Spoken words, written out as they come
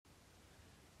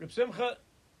Reb Simcha,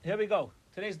 here we go.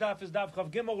 Today's daf is daf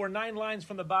Chav Gimel. We're 9 lines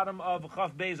from the bottom of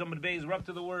Chav Beis Amud Beis. We're up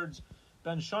to the words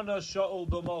Ben Shana Shaul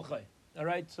B'Molchei. All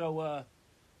right, so I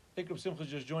think Reb Simcha is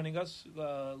just joining us,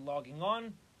 logging on.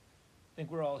 I think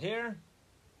we're all here.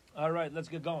 All right, let's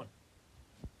get going.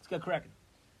 Let's get cracking.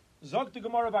 Zog to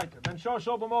Gemara Vayter. Ben Shana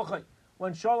Shaul B'Molchei.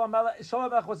 When Shaul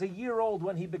HaMelech was a year old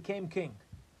when he became king.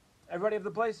 Everybody have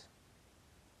the place?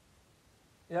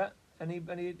 Yeah?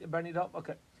 Anybody need help?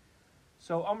 Okay.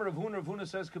 So Amar Rav Huna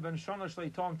says,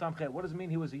 what does it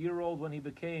mean he was a year old when he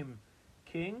became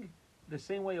king? The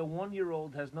same way a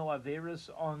 1-year-old has no averas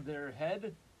on their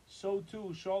head, so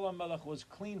too Shaul HaMelech was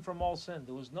clean from all sin.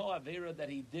 There was no avera that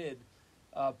he did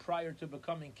prior to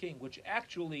becoming king, which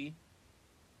actually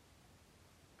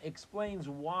explains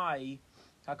why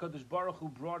HaKadosh Baruch Hu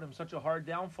brought him such a hard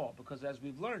downfall. Because as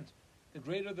we've learned, the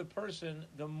greater the person,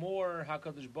 the more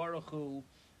HaKadosh Baruch Hu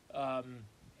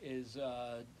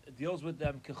deals with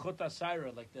them kechut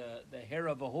asayra, like the hair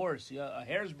of a horse, a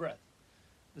hair's breadth,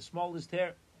 the smallest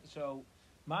hair. So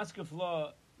Maskef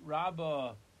law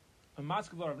Rabbah,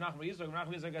 Maskef law of Nachman Yitzchak.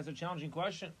 Nachman Yitzchak has a challenging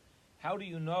question. How do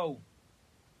you know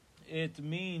it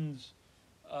means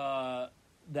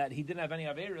that he didn't have any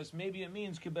averis? Maybe it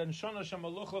means kiben shana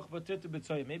shamaluchach batit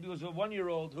b'tzayim. Maybe it was a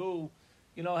 1-year-old who,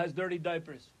 has dirty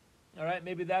diapers. All right,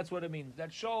 maybe that's what it means.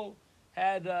 That Shaul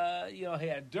had, he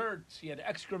had dirt, he had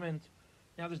excrement.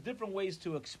 Now, there's different ways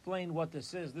to explain what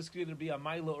this is. This could either be a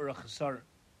maila or a chasar.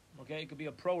 Okay, it could be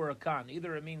a pro or a con.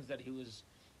 Either it means that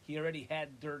he already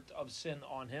had dirt of sin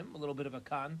on him, a little bit of a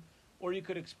con, or you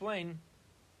could explain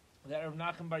that Rav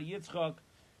Nachman bar Yitzchak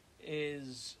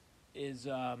is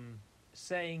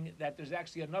saying that there's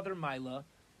actually another maila,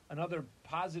 another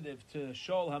positive to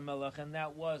Shaul HaMelech, and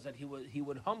that was that he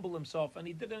would humble himself, and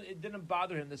it didn't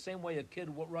bother him the same way a kid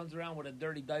runs around with a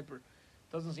dirty diaper.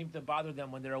 Doesn't seem to bother them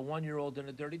when they're a 1-year-old in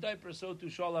a dirty diaper. So too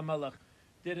Shaul HaMelech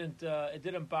it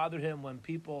didn't bother him when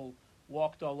people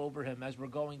walked all over him, as we're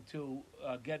going to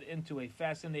get into a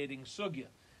fascinating sugya.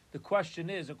 The question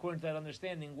is, according to that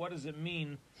understanding, what does it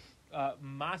mean,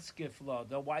 maskif law?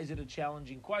 Why is it a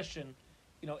challenging question?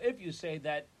 If you say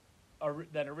that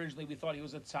originally we thought he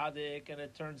was a tzaddik, and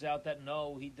it turns out that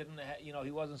no, he didn't.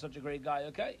 He wasn't such a great guy.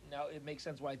 Okay, now it makes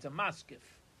sense why it's a maskif.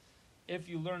 If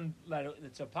you learn that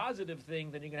it's a positive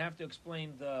thing, then you're gonna have to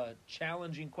explain the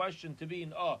challenging question to be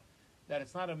that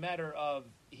it's not a matter of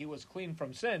he was clean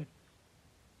from sin.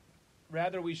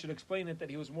 Rather, we should explain it that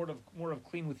he was more of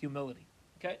clean with humility.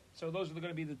 Okay, so those are going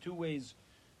to be the two ways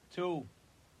to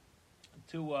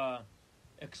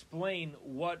explain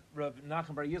what Rav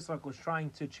Nachman bar Yitzchak was trying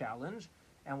to challenge.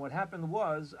 And what happened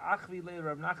was, Achvi le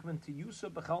Rav Nachman to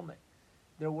Yusuf b'chalme.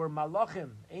 There were malachim,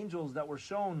 angels, that were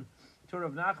shown to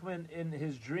Rav Nachman in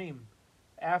his dream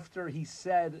after he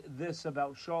said this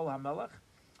about Shaul HaMelech.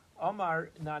 Amar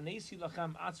na'nesi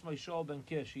lachem atzmai Shaul ben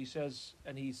Kish. He says,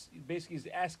 and he's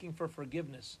asking for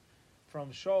forgiveness from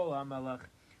Shaul HaMelech.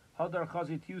 Hadar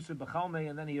chazit Yusuf b'chalme,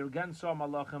 and then he again saw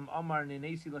malachim. Amar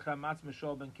na'nesi lachem atzmai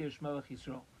Shaul ben Kish melech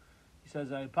Yisrael. He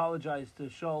says, I apologize to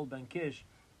Shaul ben Kish,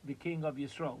 the king of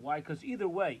Yisrael. Why? Because either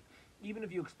way, even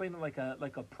if you explain it like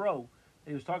a pro,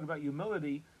 he was talking about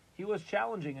humility, he was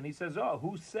challenging, and he says,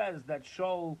 who says that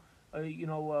Shaul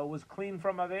was clean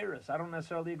from averis? I don't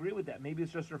necessarily agree with that. Maybe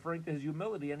it's just referring to his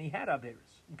humility, and he had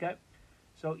averis. Okay,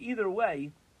 so either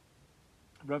way,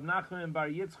 Rav Nachman bar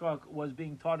Yitzchak was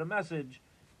being taught a message.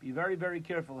 Be very, very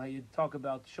careful how you talk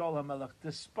about Shaul HaMelech,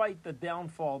 despite the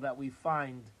downfall that we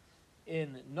find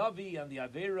in Navi and the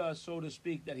avera, so to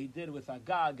speak, that he did with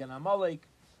Agag and Amalek.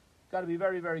 Got to be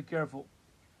very, very careful.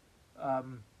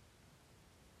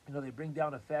 They bring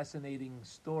down a fascinating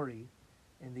story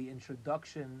in the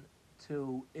introduction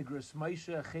to Igros Moshe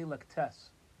Chelek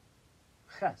Tes.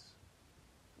 Ches.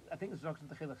 I think it's introduction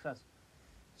to Chelek Ches.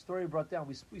 Story brought down.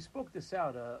 We spoke this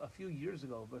out a few years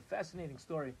ago, but fascinating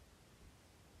story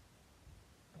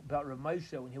about Rav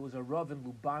Moshe when he was a Rav in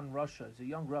Luban, Russia. He's a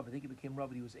young Rav. I think he became Rav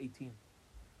when he was 18.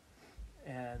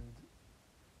 And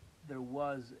there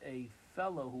was a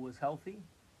fellow who was healthy,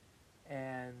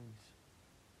 and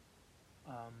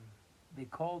they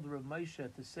called Rav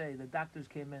Moshe to say, the doctors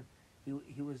came in,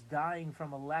 he was dying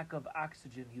from a lack of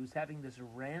oxygen. He was having this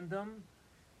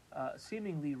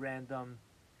seemingly random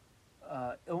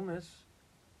illness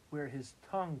where his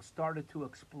tongue started to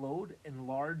explode,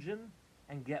 enlarge,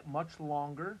 and get much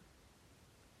longer.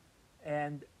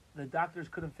 And the doctors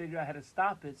couldn't figure out how to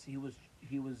stop it, so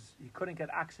he couldn't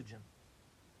get oxygen.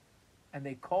 And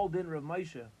they called in Rav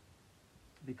Moshe,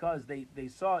 because they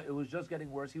saw it was just getting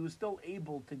worse. He was still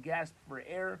able to gasp for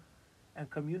air and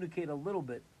communicate a little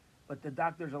bit, but the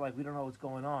doctors are like, we don't know what's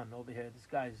going on over here. This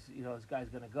guy's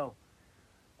going to go.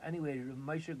 Anyway,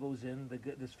 Moshe goes in.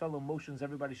 This fellow motions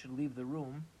everybody should leave the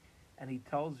room, and he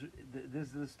tells this.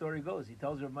 The story goes. He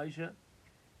tells Rav Moshe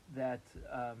that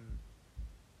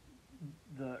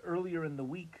the earlier in the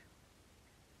week,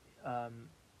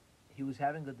 he was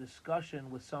having a discussion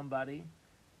with somebody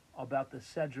about the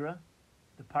Sedra,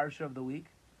 the parsha of the week,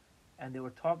 and they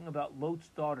were talking about Lot's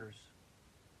daughters.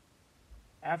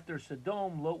 After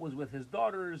Sodom, Lot was with his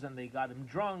daughters, and they got him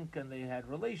drunk, and they had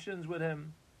relations with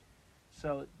him.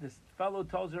 So this fellow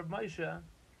tells Rav Moshe,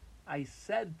 I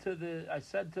said to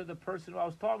the person who I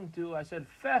was talking to, I said,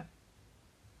 Feh,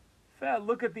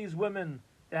 look at these women.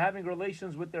 They're having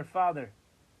relations with their father.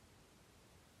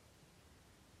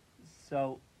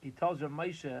 So he tells Rav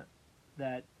Moshe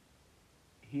that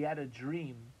he had a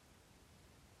dream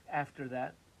after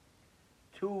that.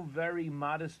 Two very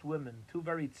modest women, two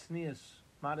very tznius,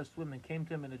 modest women came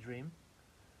to him in a dream.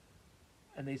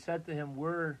 And they said to him,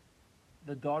 we're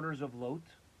the daughters of Lot.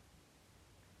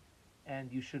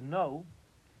 And you should know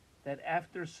that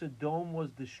after Sodom was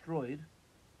destroyed,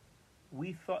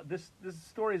 we thought, this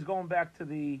story is going back to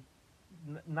the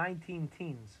 19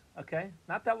 teens, okay?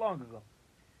 Not that long ago.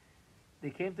 They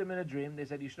came to him in a dream. They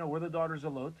said, you should know, we're the daughters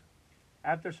of Lot.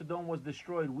 After Sodom was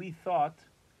destroyed, we thought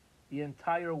the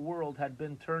entire world had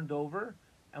been turned over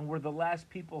and we're the last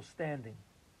people standing.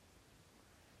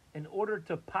 In order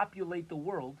to populate the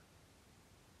world,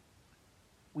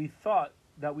 we thought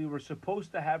that we were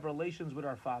supposed to have relations with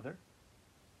our father,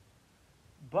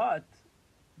 but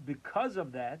because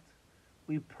of that,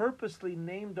 we purposely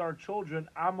named our children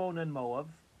Ammon and Moab,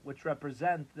 which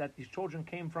represent that these children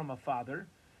came from a father,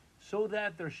 so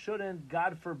that there shouldn't,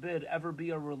 God forbid, ever be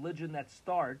a religion that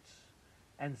starts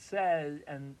and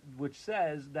which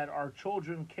says that our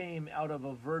children came out of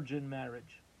a virgin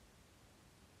marriage.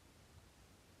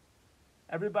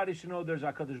 Everybody should know there's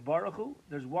HaKadosh Baruch Hu,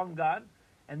 there's one God,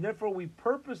 and therefore we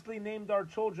purposely named our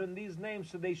children these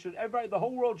names so the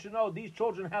whole world should know these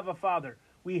children have a father.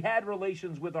 We had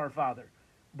relations with our father,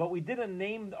 but we didn't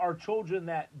name our children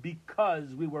that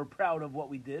because we were proud of what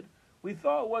we did. We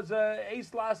thought it was Eis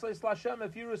Lashem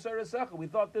if Yirusaresecha. We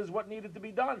thought this is what needed to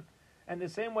be done. And the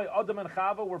same way Adam and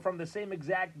Chava were from the same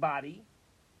exact body,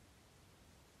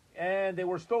 and they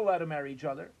were still allowed to marry each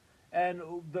other. And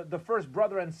the first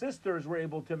brother and sisters were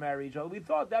able to marry each other. We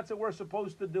thought that's what we're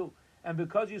supposed to do. And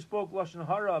because you spoke Lashon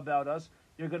Hara about us,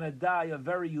 you're going to die a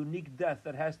very unique death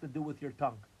that has to do with your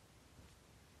tongue.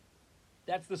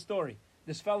 That's the story.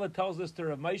 This fellow tells this to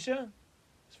Rav Moshe.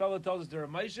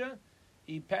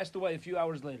 He passed away a few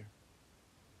hours later.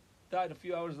 Died a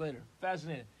few hours later.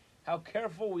 Fascinating. How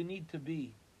careful we need to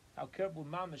be. How careful,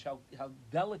 mamish, how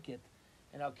delicate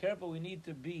and how careful we need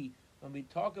to be when we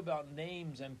talk about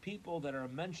names and people that are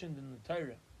mentioned in the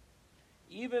Torah.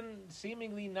 Even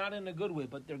seemingly not in a good way,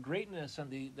 but their greatness and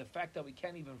the fact that we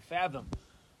can't even fathom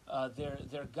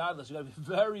their godless. We've got to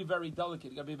be very, very delicate.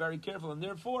 We've got to be very careful. And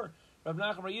therefore, Rav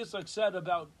Nachman bar Yitzchak said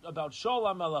about Shaul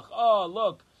HaMelech, oh,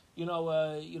 look,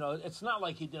 it's not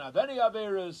like he didn't have any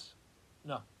Averis.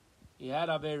 No, he had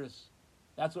Averis.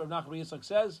 That's what Rav Nachman bar Yitzchak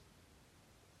says.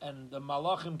 And the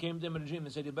Malachim came to him in a dream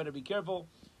and said, you better be careful.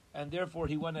 And therefore,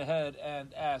 he went ahead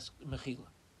and asked Mechila.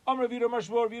 Rav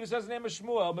Yehuda says the name of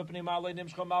Shmuel.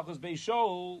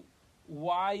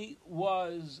 Why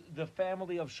was the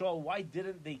family of Shaul, why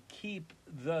didn't they keep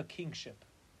the kingship?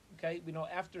 Okay, we know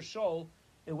after Shaul,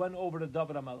 it went over to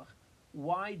David HaMelech.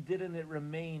 Why didn't it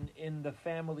remain in the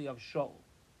family of Shaul?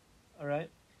 All right.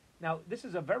 Now, this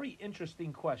is a very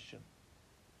interesting question.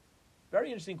 Very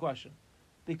interesting question.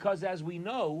 Because as we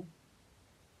know,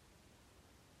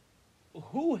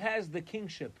 who has the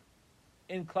kingship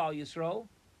in Klal Yisrael?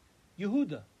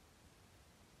 Yehuda.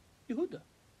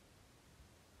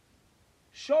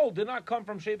 Shaul did not come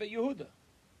from Shevet Yehuda.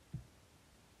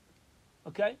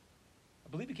 Okay? I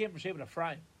believe he came from Shevet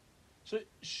Ephraim. So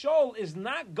Shaul is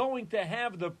not going to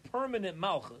have the permanent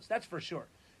Malchus, that's for sure.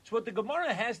 So what the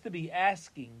Gemara has to be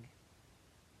asking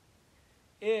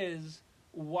is,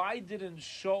 why didn't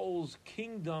Shaul's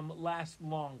kingdom last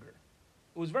longer?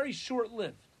 It was very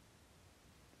short-lived.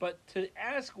 But to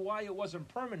ask why it wasn't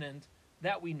permanent,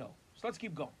 that we know. So let's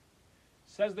keep going.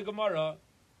 Says the Gemara,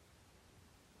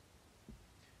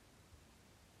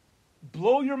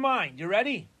 blow your mind. You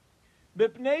ready? You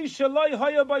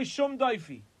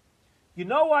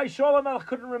know why Shaul HaMelech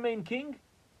couldn't remain king?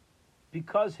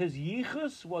 Because his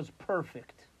yichus was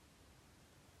perfect.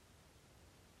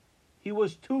 He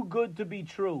was too good to be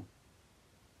true.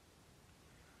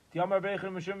 The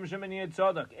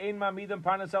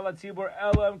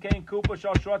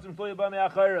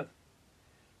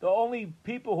only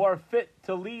people who are fit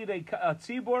to lead a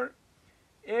tzibur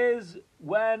is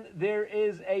when there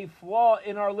is a flaw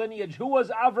in our lineage. Who was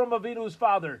Avram Avinu's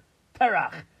father?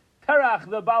 Terach. Terach,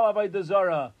 the Baal Avodah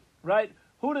Zarah, right?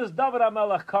 Who does David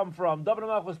HaMelech come from? David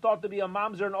HaMelech was thought to be a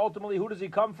mamzer, and ultimately, who does he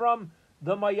come from?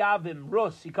 The Mayavim,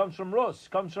 Rus. He comes from Rus.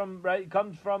 Comes from Rus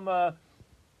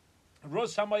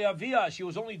HaMayaviyah. She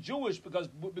was only Jewish because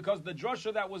the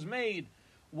drasha that was made.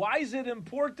 Why is it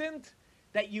important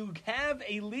that you have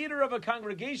a leader of a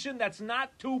congregation that's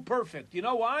not too perfect? You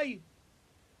know why?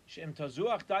 Shem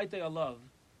tazuach daitei alav.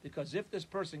 Because if this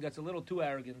person gets a little too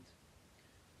arrogant,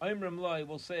 Imrim Loi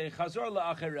will say, Chazor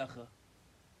la'acherecha.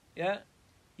 Yeah?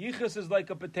 Yichus is like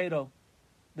a potato.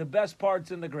 The best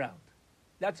part's in the ground.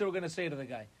 That's what we're going to say to the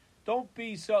guy. Don't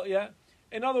be so, yeah?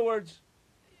 In other words,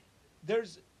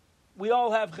 we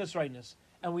all have chesrainis,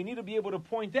 and we need to be able to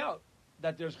point out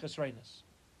that there's chesrainis.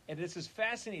 And this is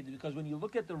fascinating because when you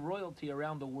look at the royalty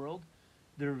around the world,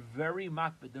 they're very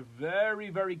makbid. They're very,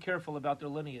 very careful about their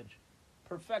lineage.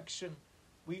 Perfection.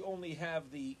 We only have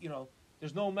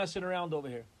there's no messing around over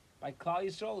here. By Klal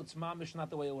Yisrael, it's mamish not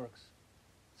the way it works.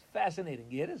 It's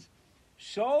fascinating. It is.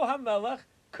 Shaul HaMelech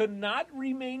could not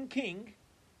remain king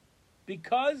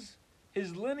because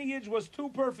his lineage was too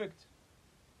perfect.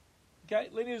 Okay?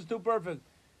 Lineage is too perfect.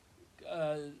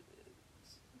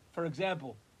 For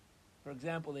example,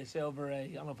 they say over I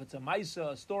don't know if it's a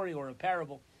Maisa, a story, or a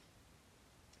parable.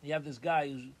 You have this guy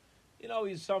who's,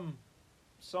 he's some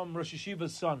Rosh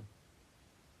Yeshiva's son,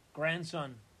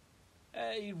 grandson.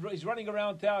 He's running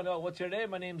around town. Oh, what's your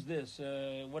name? My name's this.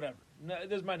 Whatever. No,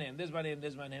 this is my name. This is my name.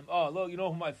 This is my name. Oh, look, you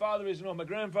know who my father is. You know who my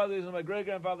grandfather is. You know who my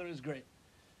great-grandfather is. Great.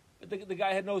 But the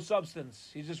guy had no substance.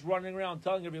 He's just running around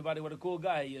telling everybody what a cool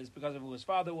guy he is because of who his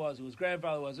father was, who his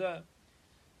grandfather was.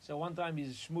 So one time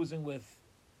he's schmoozing with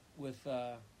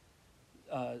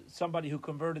somebody who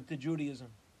converted to Judaism.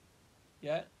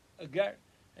 Yeah, a ger.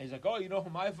 And he's like, oh, you know who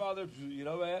my father,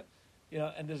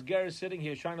 and this ger is sitting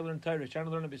here trying to learn Torah, trying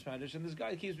to learn a Spanish, and this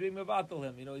guy keeps being mevatel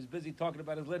him. He's busy talking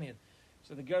about his lineage.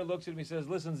 So the ger looks at him and says,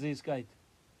 listen, Zizkait,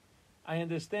 I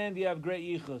understand you have great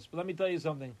yichus, but let me tell you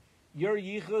something. Your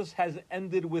yichus has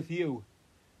ended with you.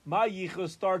 My yichus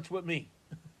starts with me.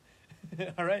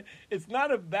 All right? It's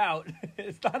not about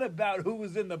who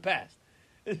was in the past.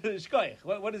 What does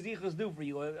yichus do for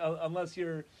you unless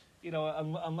you're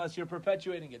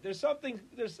perpetuating it?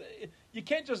 You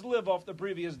can't just live off the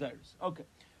previous days. Okay.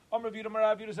 Rav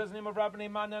Yudah says the name of Rabbi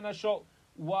Manan Shaul.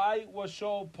 Why was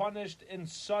Shaul punished in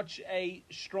such a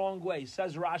strong way?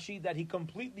 Says Rashi that he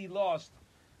completely lost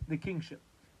the kingship.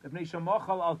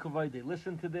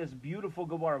 Listen to this beautiful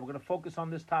Gemara. We're going to focus on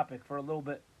this topic for a little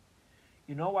bit.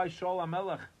 You know why Shaul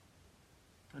HaMelech?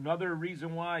 Another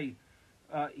reason why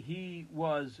he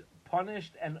was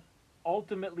punished and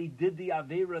ultimately did the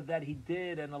Aveira that he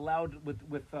did and allowed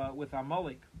with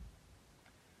Amalek.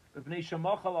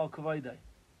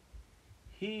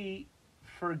 He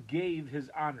forgave his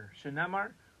honor.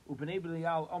 Shenamar u'bnei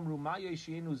Belial amru ma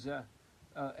yeshienu zeh.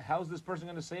 How's this person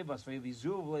going to save us?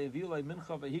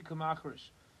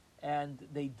 And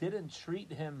they didn't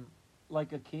treat him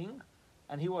like a king,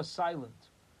 and he was silent.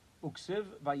 Uksiv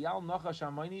vayal Nachash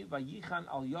Amayni vayichan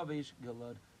al Yavesh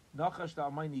Gilad. Nachash the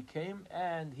Amayni came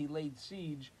and he laid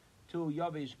siege to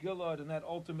Yavesh Gilad, and that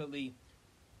ultimately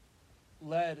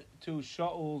led to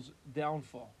Shaul's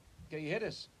downfall. Okay, you hear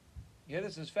this?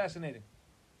 This is fascinating.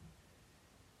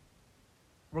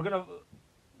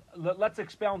 Let's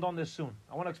expound on this soon.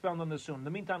 I want to expound on this soon. In the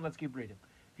meantime, let's keep reading.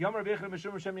 Reb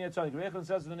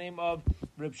says the name of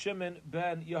Reb Shimon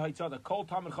ben Yehoitzadek. Kol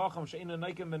Talmid Chacham she'ina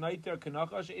neikim b'naiter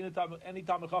kenacha she'ina any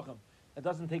Talmid Chacham that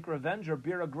doesn't take revenge or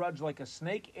bear a grudge like a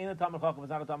snake. Ain't a Talmid Chacham. It's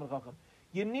not a Talmid Chacham.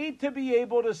 You need to be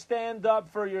able to stand up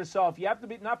for yourself. You have to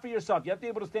be not for yourself. You have to be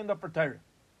able to stand up for Torah.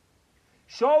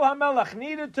 Shaul HaMelech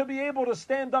needed to be able to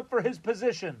stand up for his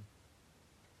position.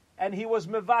 And he was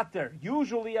mevater.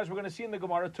 Usually, as we're going to see in the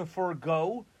Gemara, to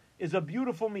forego is a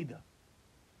beautiful midah.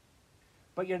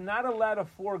 But you're not allowed to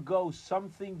forego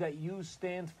something that you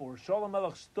stand for. Shaul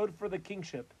HaMelech stood for the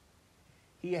kingship.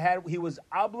 He was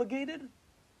obligated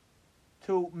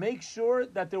to make sure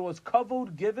that there was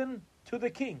kavod given to the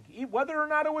king, whether or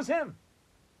not it was him.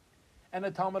 And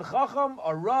a Talmid Chacham,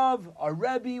 a Rav, a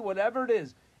Rebbe, whatever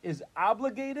it is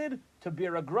obligated to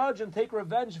bear a grudge and take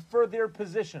revenge for their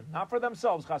position, not for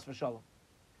themselves, chas v'shalom,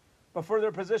 but for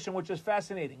their position, which is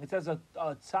fascinating. It says a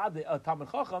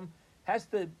Talmid Chacham has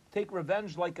to take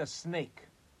revenge like a snake.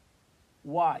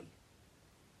 Why?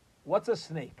 What's a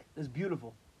snake? It's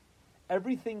beautiful.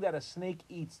 Everything that a snake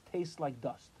eats tastes like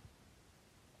dust.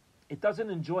 It doesn't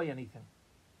enjoy anything.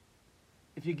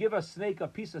 If you give a snake a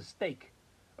piece of steak,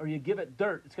 or you give it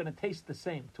dirt, it's going to taste the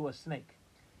same to a snake.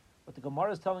 What the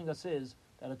Gemara is telling us is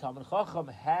that a Talmid Chacham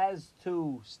has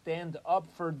to stand up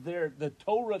for the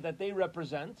Torah that they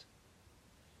represent,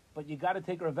 but you got to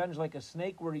take revenge like a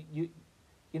snake, where you're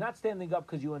not standing up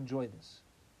because you enjoy this.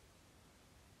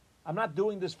 I'm not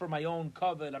doing this for my own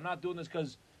covet. I'm not doing this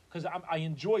because I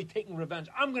enjoy taking revenge.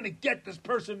 I'm going to get this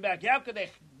person back. How could they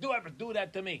ever do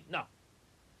that to me? No.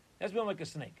 That's being like a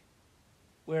snake,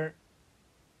 where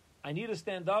I need to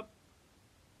stand up,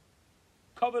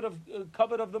 covet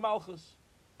of the Malchus.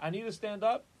 I need to stand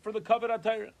up for the covet of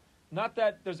Torah. Not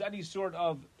that there's any sort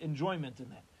of enjoyment in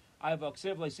that. I have a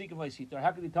ksiv leisikim leisitar.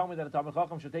 How could you tell me that a Talmid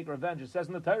Chacham should take revenge? It says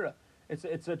in the Torah.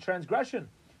 It's a transgression.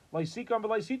 Leisikim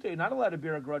leisitar. You're not allowed to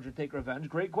bear a grudge or take revenge.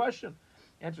 Great question.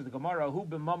 Answer the Gemara. Who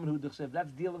b'mammon hu d'chsev.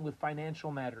 That's dealing with financial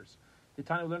matters. The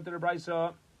time we learned to the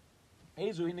Brisa.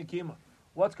 Ezu hinekima.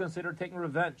 What's considered taking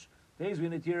revenge? The Ezu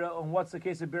hinetira. And what's the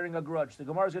case of bearing a grudge? The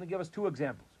Gemara is going to give us two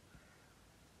examples.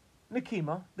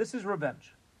 Nikima. This is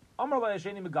revenge. Amar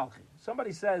la'yasheni megalchi.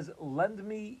 Somebody says, lend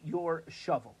me your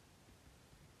shovel.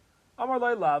 Amar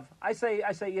la'lav. I say,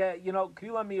 yeah, can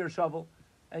you lend me your shovel?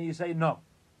 And you say, no.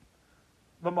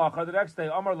 V'machar, the next day,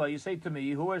 Amar la, you say to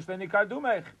me, who is leni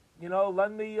kardumech?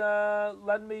 Lend me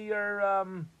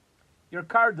your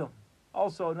kardum.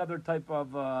 Also another type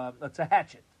of, that's a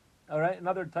hatchet. All right?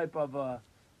 Another type of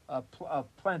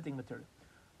planting material.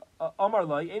 Amar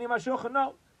la, eni mashocha,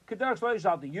 no.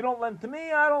 You don't lend to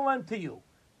me, I don't lend to you.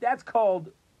 That's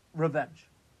called revenge.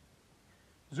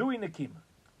 Zui Nakima.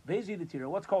 Vezi the Tira.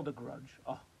 What's called a grudge?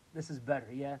 Oh, this is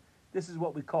better, yeah? This is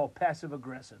what we call passive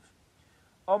aggressive.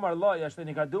 Omar Lo,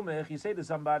 Yashlenikadumech, you say to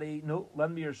somebody, no,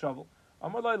 lend me your shovel.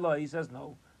 Omar Lo, he says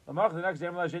no. The next day,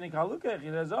 he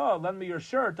says, oh, lend me your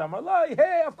shirt. Omar Lo,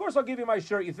 hey, of course I'll give you my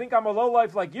shirt. You think I'm a low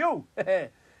life like you? Yeah,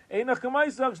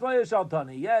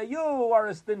 you are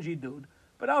a stingy dude,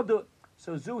 but I'll do it.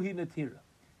 So Zuhi Natira.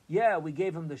 Yeah, we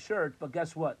gave him the shirt, but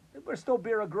guess what? We're still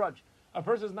bear a grudge. A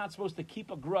person is not supposed to keep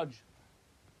a grudge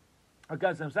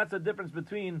against him. So that's the difference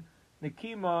between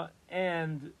Nikima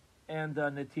and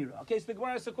Natira. Okay, so the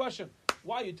Gemara asks the question: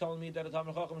 why are you telling me that a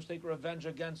Talmid Chacham should take revenge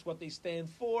against what they stand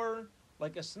for,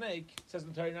 like a snake? It says in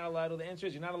the Torah, you're not allowed to. The answer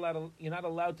is you're not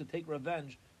allowed to take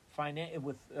revenge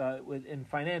in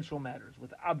financial matters,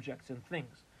 with objects and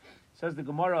things. It says the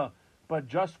Gemara, but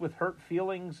just with hurt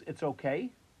feelings, it's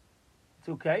okay. It's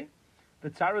okay.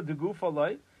 V'tzara degufa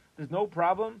loy. There's no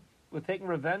problem with taking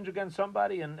revenge against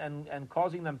somebody and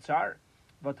causing them tsar.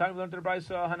 V'tani learned to the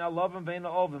Brisa hana lovim ve'ena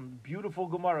ovim. Beautiful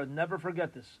Gemara. Never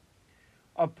forget this.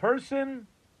 A person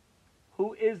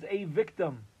who is a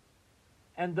victim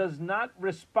and does not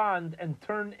respond and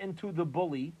turn into the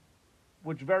bully,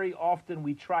 which very often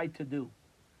we try to do.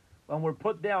 When we're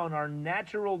put down, our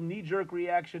natural knee-jerk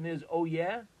reaction is, oh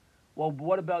yeah? Well,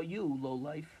 what about you, low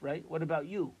life, right? What about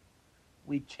you?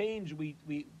 We change, we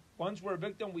once we're a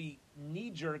victim, we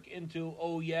knee-jerk into,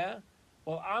 oh yeah?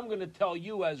 Well, I'm going to tell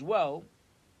you as well.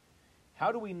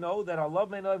 How do we know that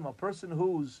a person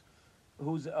who's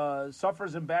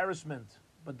suffers embarrassment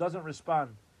but doesn't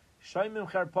respond, shaymim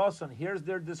cherpasan, hears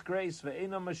their disgrace,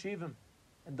 ve'ena mashivim,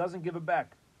 and doesn't give it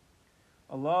back.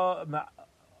 Allah,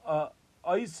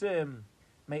 oisim,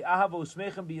 may ahavo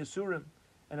smechem biyasurim,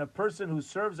 and a person who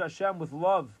serves Hashem with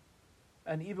love,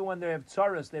 and even when they have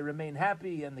tzaras, they remain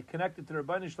happy and they're connected to the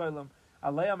Rebbeinu Shloim.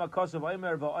 Aleim akasav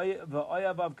oimer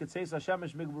va'oyavav ketzeis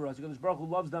Hashemesh migburas. Because Baruch Hu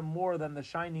loves them more than the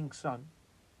shining sun.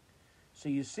 So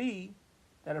you see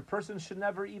that a person should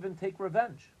never even take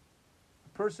revenge. A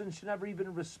person should never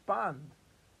even respond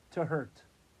to hurt.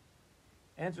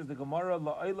 Answers the Gemara,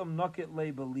 la'olam nakit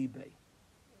le belibe.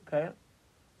 Okay?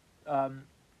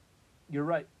 You're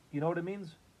right. You know what it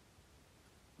means?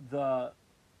 The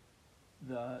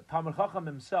Talmid Chacham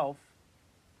himself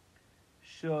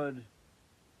should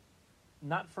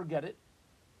not forget it,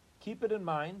 keep it in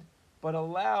mind, but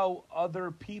allow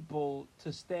other people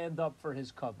to stand up for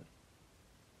his covet.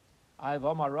 I have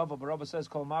Amar Rava, but Rava says,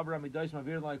 "Kol mavra midais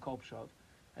mavir lai kol pshav."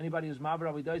 Anybody who's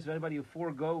mavra midais, anybody who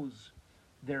forgoes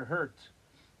their hurt,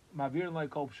 mavir lai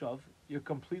kol pshav, you're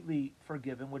completely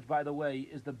forgiven. Which, by the way,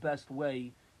 is the best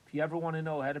way. If you ever want to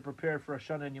know how to prepare for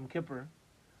Hashanah and Yom Kippur,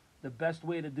 the best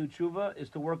way to do tshuva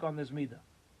is to work on this midah.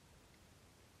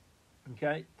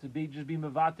 Okay, to be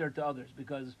mevater to others,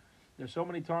 because there's so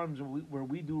many times where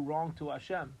we do wrong to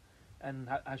Hashem, and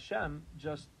Hashem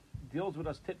just deals with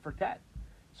us tit for tat.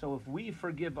 So if we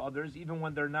forgive others, even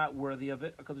when they're not worthy of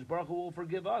it, HaKadosh Baruch Hu will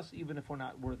forgive us, even if we're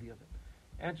not worthy of it.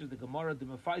 Answers the Gemara, the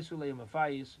Mefaisu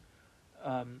Mefais.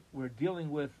 We're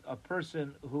dealing with a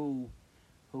person who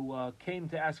came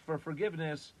to ask for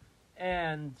forgiveness,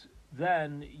 and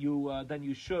then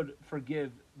you should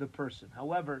forgive the person.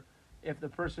 However, if the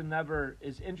person never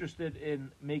is interested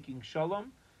in making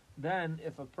shalom, then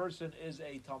if a person is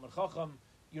a Talmud Chacham,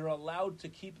 you're allowed to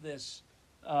keep this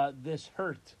this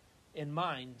hurt in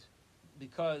mind,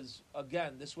 because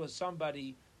again, this was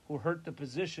somebody who hurt the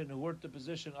position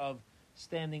of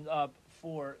standing up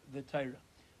for the Torah.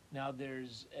 Now,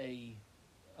 there's a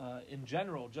in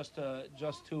general, just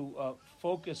to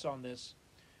focus on this,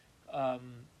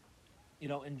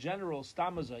 in general,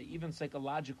 stamazai, even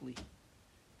psychologically,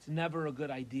 it's never a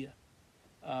good idea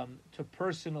to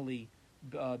personally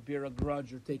bear a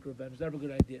grudge or take revenge. It's never a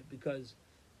good idea, because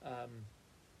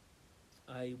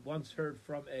I once heard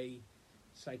from a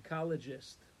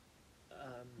psychologist,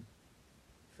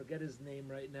 forget his name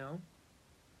right now.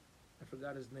 I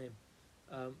forgot his name,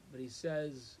 but he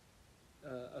says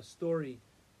a story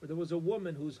where there was a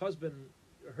woman whose husband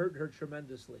hurt her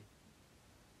tremendously,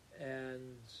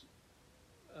 and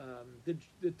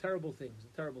did terrible things,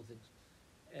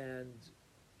 and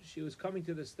she was coming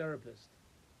to this therapist.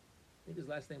 I think his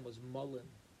last name was Mullen,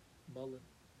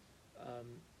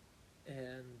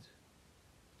 and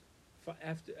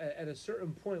after, at a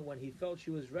certain point, when he felt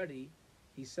she was ready,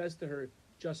 he says to her,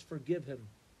 "Just forgive him."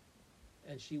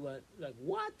 And she went like,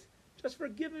 "What? Just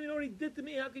forgive him? You know what he did to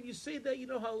me? How can you say that? You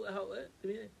know how?" I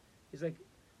mean, he's like,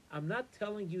 "I'm not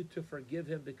telling you to forgive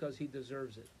him because he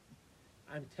deserves it.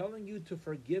 I'm telling you to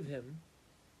forgive him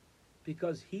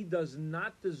because he does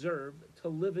not deserve to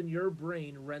live in your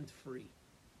brain rent-free."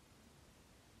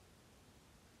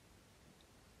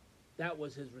 That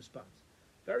was his response.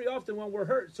 Very often when we're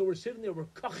hurt, so we're sitting there, we're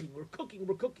cooking.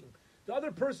 The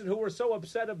other person who we're so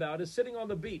upset about is sitting on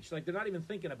the beach, like they're not even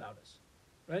thinking about us,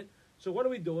 right? So what are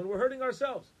we doing? We're hurting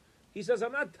ourselves. He says,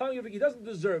 "I'm not telling you that he doesn't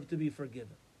deserve to be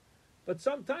forgiven. But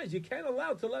sometimes you can't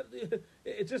allow to let,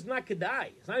 it's just not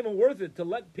kedai. It's not even worth it to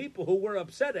let people who we're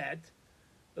upset at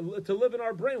to live in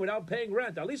our brain without paying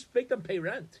rent. At least make them pay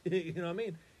rent." You know what I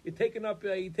mean? You're taking up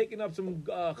some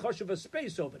choshev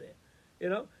space over there, you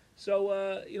know? So,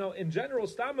 in general,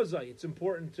 stamazai, it's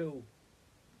important to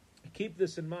keep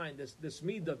this in mind, this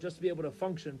midah, just to be able to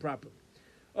function properly.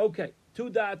 Okay, 2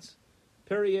 dots,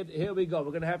 period. Here we go.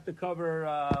 We're going to have to cover,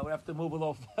 we have to move a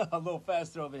little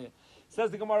faster over here. Says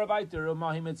the Gemara weiter,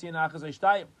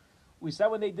 we said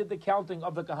when they did the counting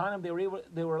of the Kahanim,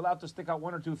 they were allowed to stick out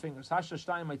 1 or 2 fingers.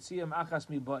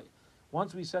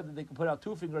 Once we said that they could put out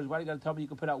 2 fingers, why do you got to tell me you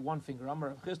could put out 1 finger?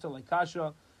 Amar Chisda like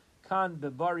Kasha. Kan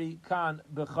bebari, kan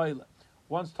bechayla.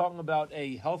 One's talking about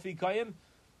a healthy kayin,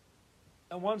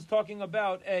 and one's talking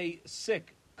about a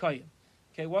sick kayin.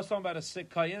 Okay, what's talking about a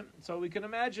sick kayin? So we can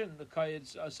imagine the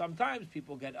kayins. Sometimes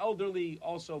people get elderly.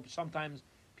 Also, sometimes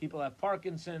people have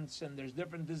Parkinson's, and there's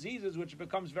different diseases, which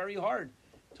becomes very hard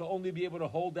to only be able to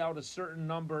hold out a certain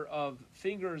number of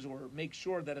fingers or make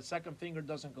sure that a second finger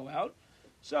doesn't go out.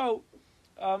 So.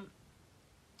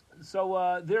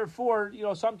 Therefore,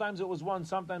 sometimes it was 1,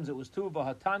 sometimes it was 2.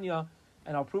 V'hatanya,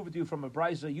 and I'll prove it to you from a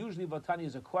brisa. Usually, v'hatanya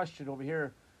is a question. Over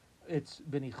here, it's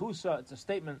benichusa. It's a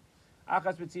statement.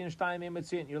 Achas b'tziyin shtayim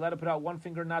emetziyin. You're allowed to put out 1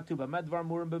 finger, not 2. But medvar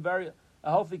murim beberia. A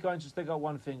healthy kohen should stick out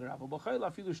 1 finger. Aval b'chayla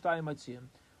afilu shtayim mitziyin.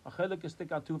 A chayla can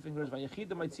stick out 2 fingers.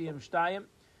 V'yachida mitziyin shtayim.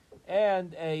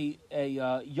 And a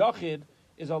yachid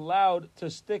is allowed to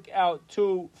stick out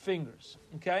 2 fingers.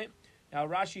 Okay. Now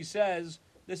Rashi says,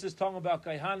 this is talking about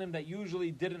kaihanim that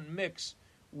usually didn't mix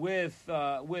with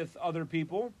other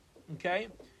people, okay?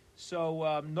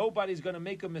 So nobody's going to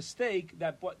make a mistake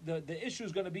that the issue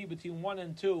is going to be between 1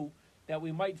 and 2 that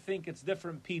we might think it's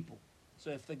different people.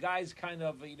 So if the guy's kind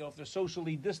of, if they're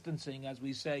socially distancing, as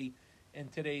we say in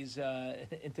today's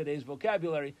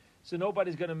vocabulary, so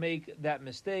nobody's going to make that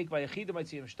mistake. But even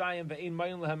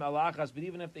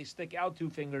if they stick out 2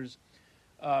 fingers,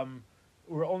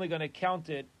 we're only going to count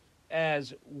it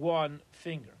as 1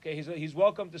 finger. Okay, he's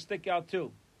welcome to stick out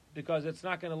 2 because it's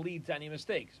not going to lead to any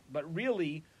mistakes. But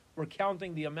really, we're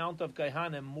counting the amount of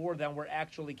kaihanim more than we're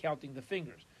actually counting the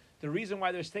fingers. The reason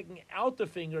why they're sticking out the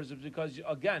fingers is because,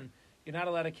 again, you're not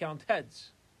allowed to count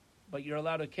heads, but you're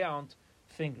allowed to count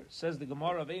fingers. Says the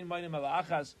Gemara of Ein Mayim Ala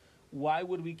Achas, why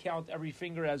would we count every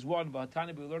finger as 1?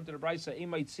 V'hatani, we learned in the Brisa, Ein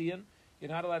Maitziyin,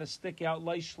 you're not allowed to stick out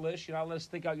Leishlish, you're not allowed to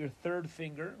stick out your 3rd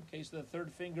finger. Okay, so the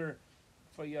 3rd finger,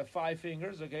 for you have 5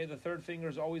 fingers, okay, the 3rd finger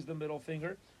is always the middle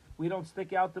finger. We don't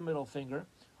stick out the middle finger,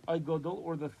 Aygodol,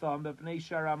 or the thumb,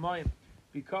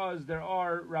 because there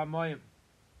are Ramayim.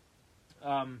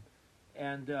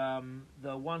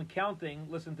 The one counting,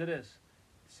 listen to this,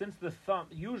 since the thumb,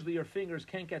 usually your fingers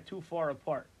can't get too far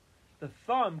apart. The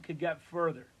thumb could get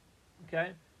further,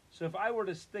 okay? So if I were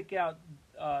to stick out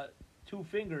 2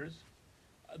 fingers,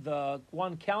 the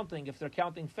one counting, if they're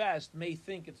counting fast, may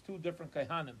think it's 2 different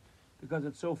kaihanim because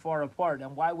it's so far apart.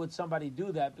 And why would somebody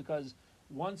do that? Because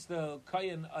once the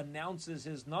Kayan announces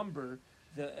his number,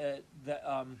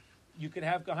 you can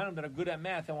have Kahanim that are good at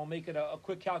math, and we'll make it a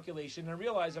quick calculation and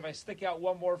realize if I stick out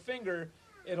one more finger,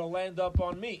 it'll land up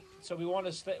on me. So we want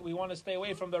to stay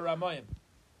away from the Ramayim.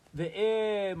 The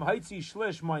Haitzi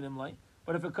Shlish Mainim Lai.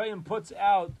 But if a Kayan puts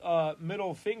out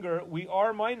middle finger, we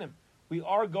are Mainim. We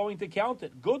are going to count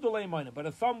it. Good delay Mainim, but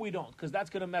a thumb we don't, because that's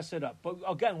going to mess it up. But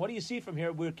again, what do you see from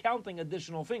here? We're counting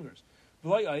additional fingers.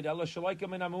 And not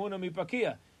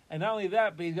only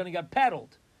that, but he's going to get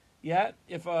paddled. Yeah,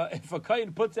 if a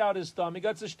Kayan puts out his thumb, he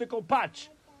gets a shtickle patch,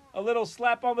 a little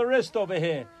slap on the wrist over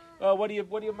here. Why are you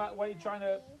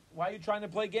trying to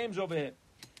play games over here?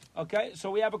 Okay, so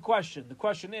we have a question. The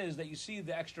question is that you see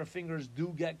the extra fingers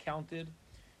do get counted.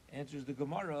 Answers the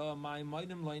Gemara, my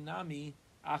maidim loinami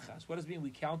achas. What does it mean we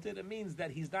counted? It means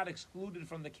that he's not excluded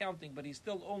from the counting, but he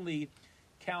still only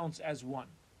counts as one.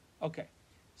 Okay,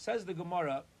 says the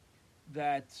Gemara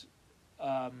that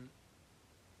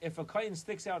if a Kayan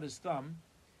sticks out his thumb,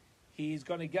 he's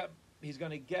going to get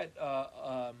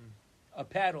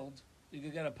paddled. You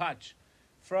can get a patch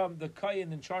from the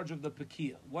Kayan in charge of the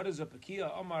Pekiah. What is a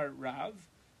Pekiah? Amar Rav.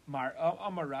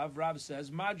 Rav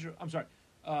says Madra. I'm sorry.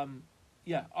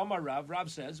 Amar Rav. Rav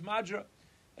says Madra.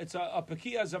 It's a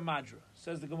Pekiah is a Madra.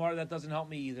 Says the Gemara that doesn't help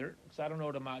me either because I don't know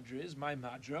what a Madra is. My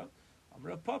Madra.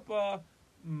 Amar Papa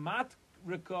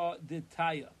Matrika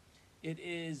Ditaya. It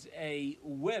is a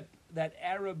whip that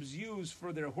Arabs use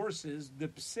for their horses. The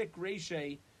psik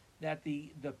reshe, that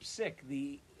the psik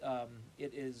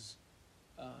it is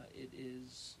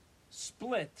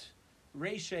split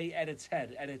reshe at its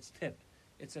head, at its tip.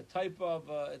 It's a type of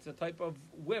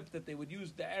whip that they would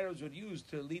use. The Arabs would use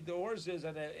to lead the horses,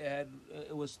 and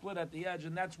it was split at the edge,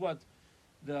 and that's what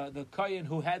the Kayan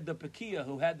who had the Pekiah,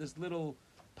 who had this little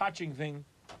patching thing,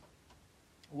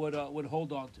 would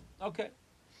hold on to. Okay.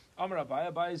 Amar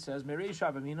Abai says, Merei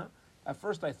Shavamina. At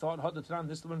first I thought, Hadatan,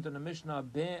 this learned in the Mishnah,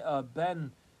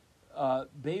 Ben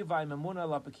Bevai Memuna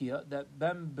La Pekiah, that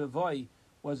Ben Bevai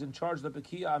was in charge of the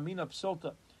Pekiah, Amina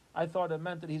Psolta. I thought it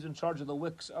meant that he's in charge of the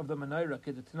wicks of the Menorah.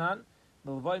 Kedetanan,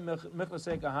 Bevai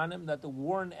Michlase Kahanim, that the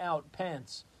worn out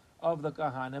pants of the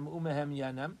Kahanim, Umehem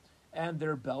Yanem, and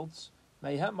their belts,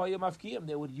 Mehem Mayim Afkiyim,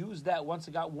 they would use that once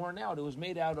it got worn out. It was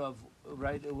made out of,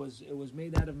 right, it was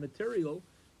made out of material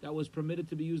that was permitted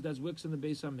to be used as wicks in the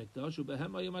Beis HaMikdash,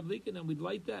 and we'd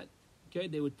light that. Okay,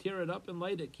 they would tear it up and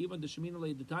light it. Kivan Deshemina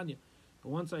Le'Detanya. But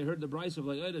once I heard the Bryce of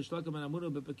that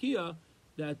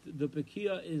the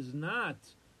Pekiah is not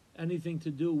anything to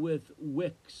do with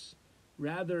wicks.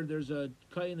 Rather, there's a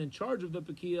Kayan in charge of the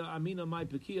Pekiah. Amina, my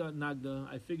Pekiah, Nagda.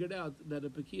 I figured out that a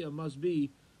Pekiah must be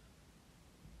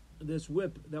this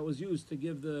whip that was used to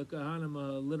give the Kahanim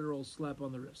a literal slap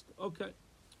on the wrist. Okay,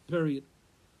 period.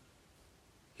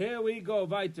 Here we go,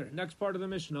 weiter. Next part of the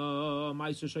Mishnah.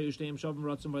 We're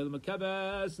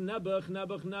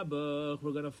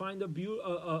going to find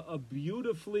a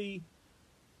beautifully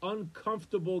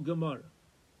uncomfortable Gemara.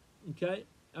 Okay?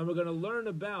 And we're going to learn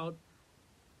about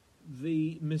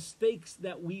the mistakes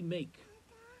that we make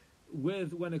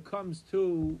when it comes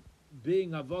to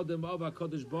being avodim of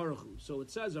HaKadosh Baruch Hu. So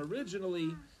it says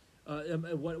originally,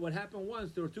 what happened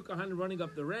was there were two Kahanim running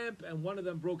up the ramp, and one of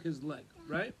them broke his leg,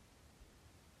 right?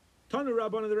 Tanu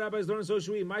Rabban and the rabbis learn so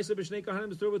shui. Maisa b'shnei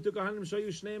kahanim stood with two kahanim shoyu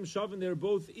shneim shavin. They're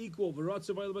both equal.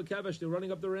 V'ratzav ayil b'kavesh. They're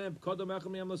running up the ramp. Kodam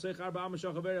echam yam l'seich arba amos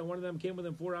shachaver. And one of them came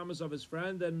within 4 amos of his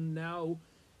friend, and now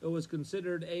it was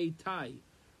considered a tie.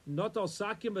 Not al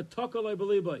sakim b'tokalei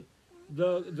b'libai.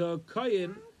 The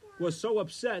Kayin was so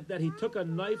upset that he took a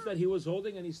knife that he was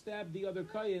holding and he stabbed the other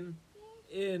Kayin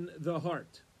in the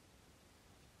heart.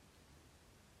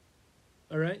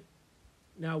 All right.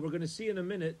 Now, we're going to see in a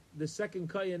minute, the second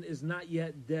Kayan is not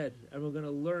yet dead, and we're going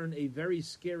to learn a very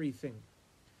scary thing.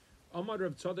 Amar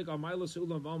Rav Tzadok Amaylos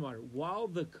Ulam Amar, while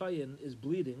the Kayan is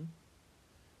bleeding,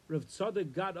 Rav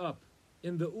Tzadok got up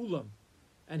in the Ulam,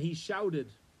 and he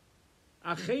shouted,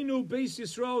 Achenu Beis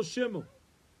Yisrael Shimu,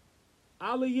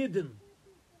 Ala Yidin.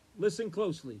 Listen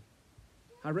closely.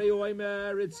 Harei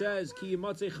Oimer, it says, Ki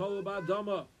yimatzei cholol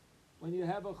ba'adama. When you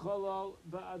have a cholol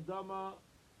ba'adama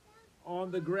on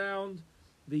the ground,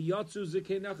 the yatsu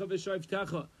zekenecha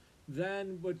v'shoivtecha.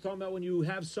 Then we're talking about when you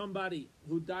have somebody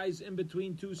who dies in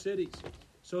between two cities.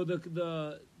 So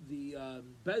the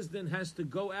Bezdin has to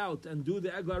go out and do the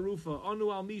egla rufa.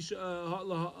 Anu al mi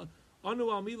lahavi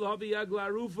egla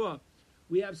rufa.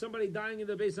 We have somebody dying in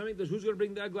the Beis HaMikdash. Who's going to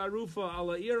bring the egla rufa?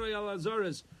 Ala iroi ala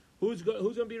zaris. Who's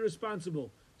going to be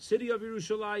responsible? City of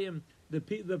Yerushalayim. The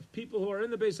people who are in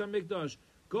the Beis HaMikdash.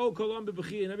 Go Kolam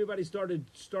B'Bechi, and everybody started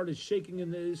shaking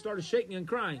and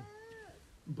crying.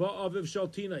 Ba'aviv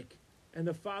Shaltinik. and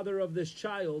the father of this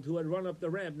child who had run up the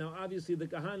ramp. Now, obviously, the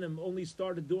Kahanim only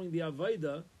started doing the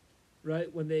Avaida,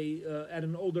 right, when they, at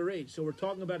an older age. So we're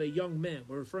talking about a young man.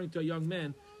 We're referring to a young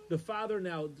man. The father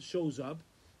now shows up,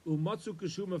 Umatsu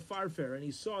Kashuma Farfer, and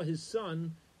he saw his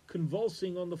son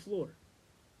convulsing on the floor.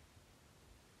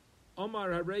 Omar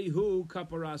Harehu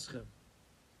Kaparaschem.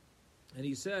 And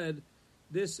he said,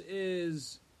 this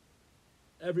is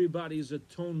everybody's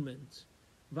atonement.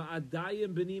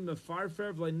 Va'adayim b'ni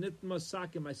mefarfer v'nit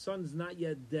masakim. My son's not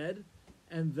yet dead,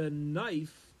 and the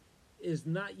knife is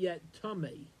not yet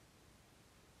tamei.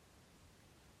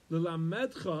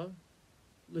 L'lamedcha,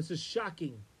 this is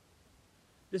shocking.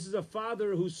 This is a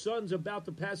father whose son's about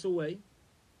to pass away,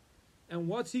 and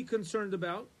what's he concerned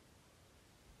about?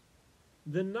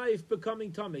 The knife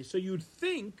becoming tamei. So you'd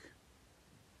think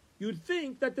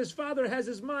that this father has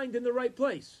his mind in the right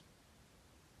place.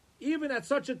 Even at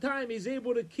such a time, he's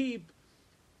able to keep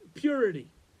purity.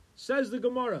 Says the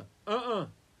Gemara, The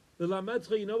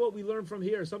Lametra, you know what we learn from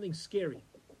here? Something scary.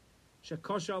 At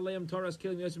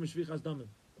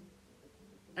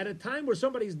a time where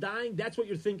somebody's dying, that's what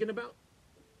you're thinking about?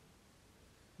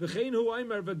 That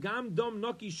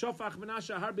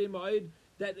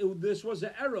this was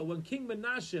an era when King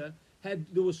Menashe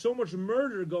there was so much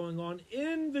murder going on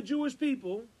in the Jewish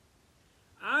people,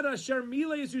 that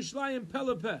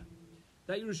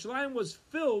Yerushalayim was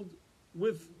filled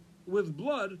with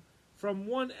blood from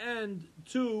one end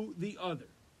to the other.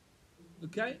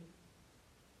 Okay?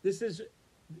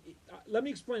 Let me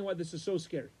explain why this is so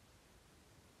scary.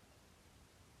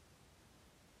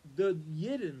 The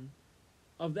Yidden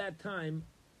of that time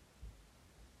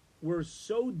were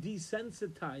so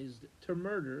desensitized to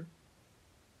murder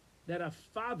that a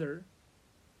father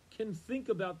can think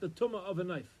about the tumah of a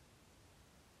knife.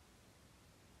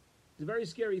 It's a very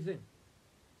scary thing.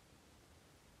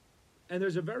 And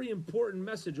there's a very important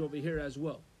message over here as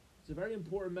well. It's a very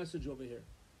important message over here,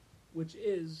 which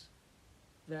is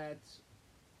that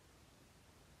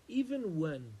even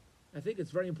when, I think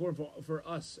it's very important for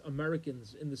us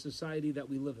Americans in the society that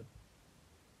we live in,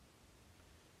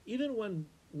 even when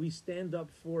we stand up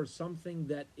for something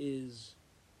that is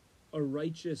a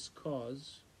righteous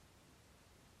cause,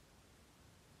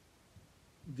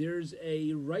 there's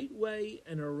a right way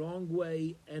and a wrong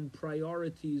way and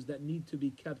priorities that need to be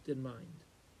kept in mind.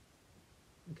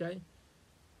 Okay?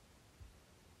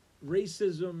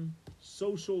 Racism,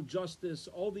 social justice,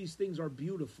 all these things are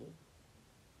beautiful.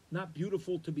 Not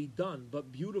beautiful to be done,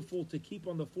 but beautiful to keep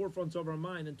on the forefront of our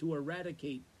mind and to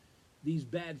eradicate these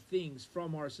bad things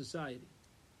from our society.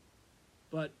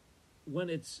 But when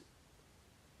it's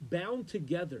bound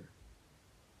together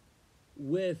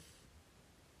with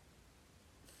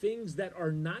things that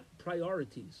are not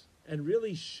priorities and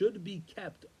really should be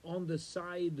kept on the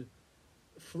side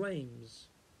flames,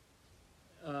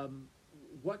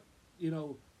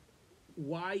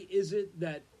 why is it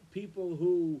that people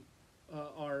who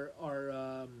are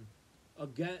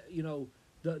again,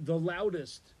 the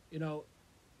loudest,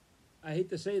 I hate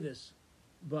to say this,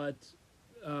 but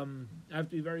I have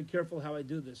to be very careful how I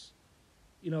do this.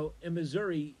 In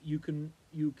Missouri, you can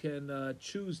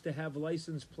choose to have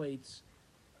license plates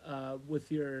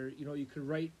with your, you can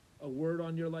write a word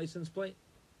on your license plate,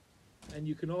 and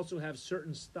you can also have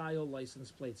certain style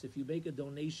license plates. If you make a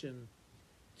donation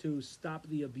to stop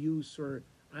the abuse, or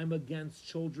I'm against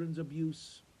children's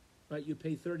abuse, right? You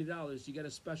pay $30, you get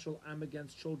a special I'm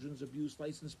against children's abuse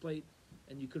license plate,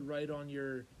 and you could write on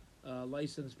your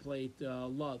license plate,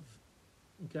 love.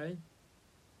 Okay?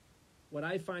 What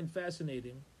I find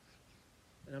fascinating,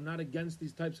 and I'm not against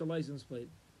these types of license plate,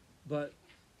 but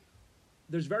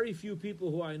there's very few people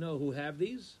who I know who have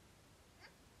these.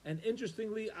 And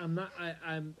interestingly, I'm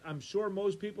sure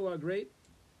most people are great.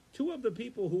 Two of the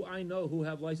people who I know who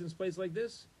have license plates like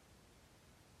this,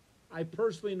 I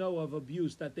personally know of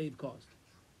abuse that they've caused.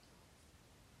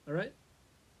 All right?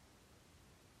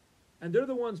 And they're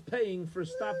the ones paying for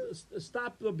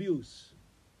stop abuse.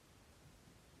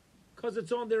 Because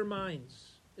it's on their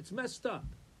minds. It's messed up.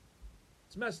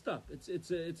 It's messed up.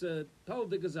 It's a Tal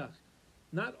de Gazach.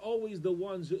 Not always the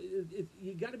ones who,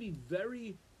 you got to be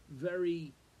very,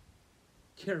 very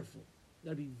careful. You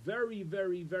got to be very,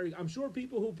 very, very. I'm sure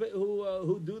people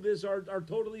who do this are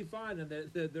totally fine, and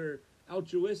they're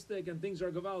altruistic and things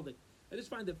are gavaldic. I just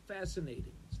find it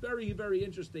fascinating. It's very, very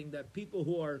interesting that people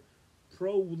who are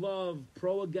pro-love,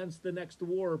 pro-against the next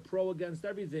war, pro-against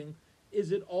everything,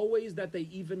 is it always that they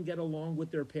even get along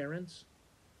with their parents?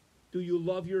 Do you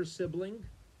love your sibling?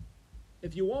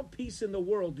 If you want peace in the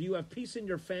world, do you have peace in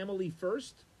your family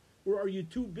first? Or are you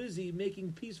too busy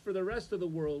making peace for the rest of the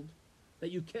world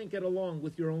that you can't get along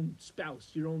with your own spouse,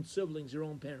 your own siblings, your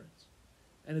own parents?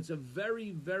 And it's a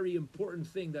very, very important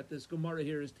thing that this Gemara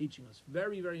here is teaching us.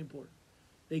 Very, very important.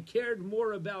 They cared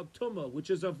more about Tumah, which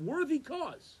is of worthy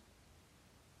cause.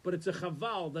 But it's a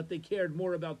chaval that they cared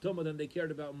more about Tumah than they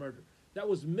cared about murder. That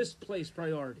was misplaced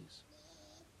priorities.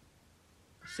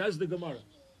 Says the Gemara.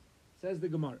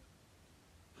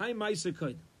 Hi, Maisa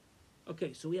Koid.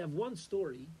 Okay, so we have one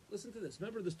story. Listen to this.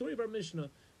 Remember, the story of our Mishnah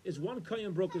is one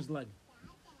Kayan broke his leg.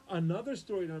 Another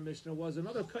story in our Mishnah was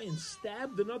another Kayan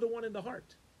stabbed another one in the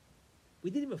heart. We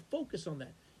didn't even focus on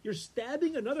that. You're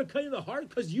stabbing another Kayan in the heart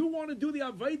because you want to do the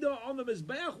Aveda on the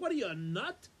Mizbeach? What are you, a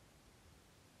nut?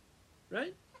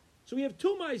 Right? So we have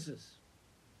two Maisas.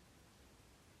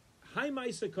 Hi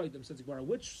Maisa Koidim, says Gemara.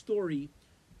 Which story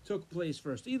took place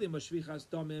first? If we're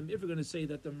going to say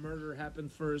that the murder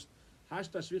happened first, if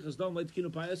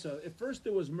first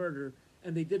there was murder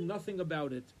and they did nothing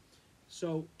about it,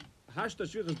 so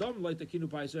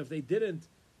if they didn't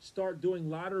start doing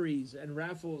lotteries and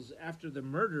raffles after the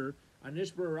murder, all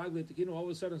of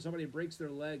a sudden somebody breaks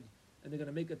their leg and they're going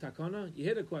to make a takana, you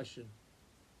hit a question,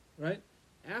 right?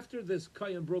 After this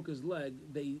Kayan broke his leg,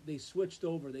 they switched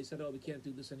over. They said, oh, we can't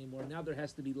do this anymore. Now there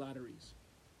has to be lotteries.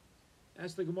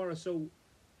 Ask the Gemara, so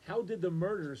how did the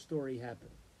murder story happen?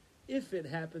 If it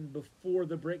happened before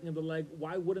the breaking of the leg,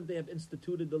 why wouldn't they have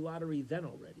instituted the lottery then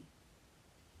already?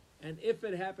 And if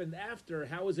it happened after,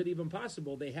 how is it even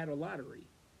possible they had a lottery?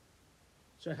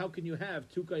 So how can you have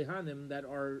two Kayhanim that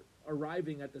are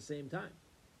arriving at the same time?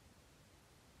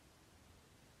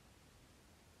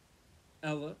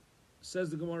 Ella,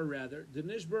 says the Gemara rather,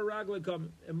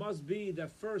 it must be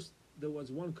that first there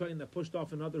was one Kayan that pushed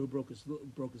off another who broke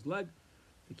his leg.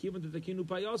 The Kivan to the Kinu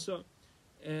Payasa,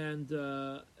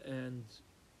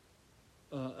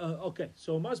 okay,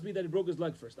 so it must be that he broke his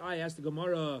leg first. I asked the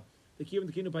Gemara, the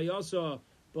Kivan to Kinu Payasa,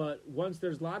 but once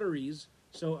there's lotteries,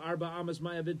 so Arba Amas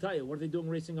Maya Vidtaya, what are they doing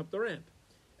racing up the ramp?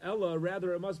 Ella,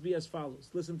 rather, it must be as follows.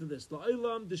 Listen to this.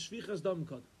 La'ilam de Shvichas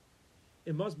Damkad.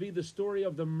 It must be the story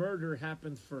of the murder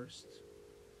happened first.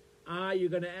 You're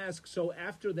going to ask, so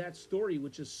after that story,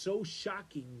 which is so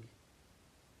shocking,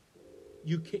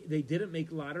 they didn't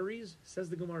make lotteries? Says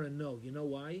the Gemara, no. You know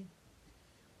why?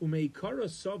 Umeikara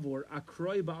Savor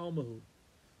Akroi Ba'almahu.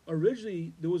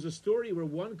 Originally, there was a story where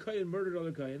one Kayan murdered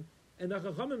other Kayan, and the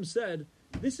Chachamim said,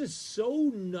 this is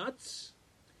so nuts,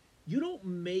 you don't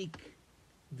make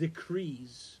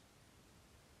decrees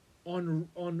on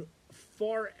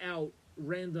far out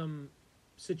random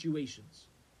situations.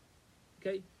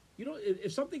 Okay? You don't,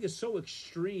 if something is so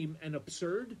extreme and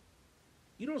absurd,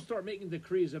 you don't start making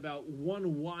decrees about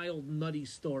one wild, nutty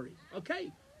story.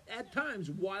 Okay? At times,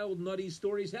 wild, nutty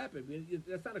stories happen.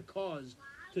 That's not a cause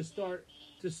to start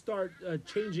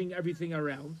changing everything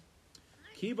around.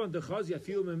 But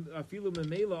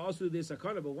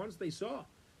once they saw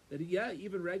that,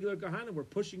 even regular Kahanim were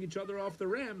pushing each other off the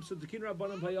ram, so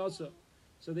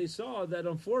they saw that,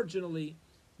 unfortunately,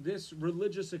 this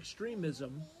religious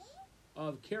extremism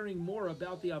of caring more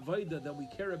about the Avaida than we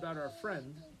care about our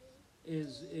friend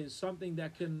is something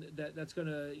that's going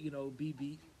to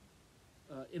be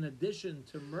in addition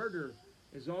to murder,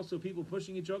 is also people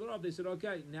pushing each other off. They said,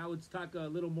 okay, now it's a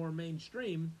little more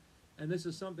mainstream, and this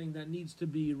is something that needs to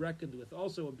be reckoned with.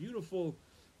 Also, a beautiful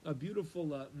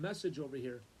message over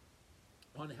here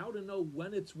on how to know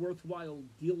when it's worthwhile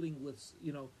dealing with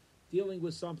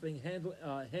something,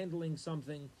 handling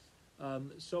something,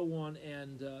 so on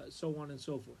and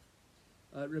so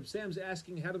forth. Reb Sam's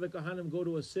asking, how do the Kohanim go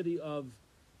to a city of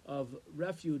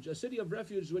refuge? A city of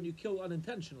refuge is when you kill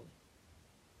unintentionally.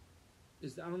 I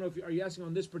don't know if are you asking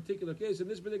on this particular case? In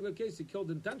this particular case, he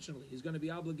killed intentionally. He's going to be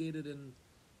obligated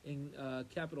in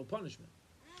capital punishment.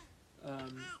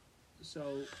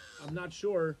 So I'm not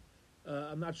sure.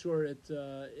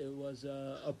 It was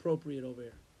appropriate over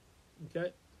here.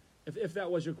 Okay, if that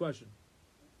was your question.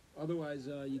 Otherwise,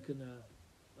 you can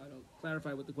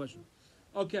clarify with the question.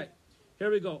 Okay, here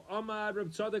we go. Amar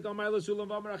Reb Tzadok Amar Lasulam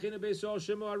Amar Achina Beisol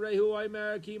Shemu Arehu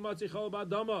Aimer Ki Matzichol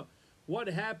Badama. What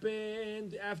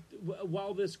happened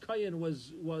while this Kayan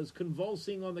was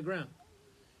convulsing on the ground?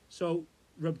 So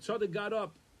Reb Tzadok got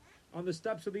up on the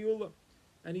steps of the Ula,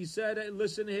 and he said, hey,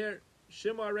 listen here,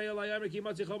 Shemu Arehu Aimer Ki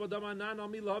Matzichol Badama Nan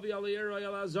Ami Lahavi Alayir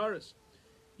Ayal Azaris.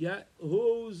 Yeah,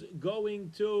 who's going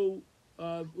to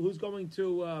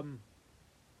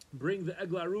bring the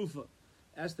Egla Rufa?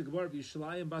 Ask the Gemara of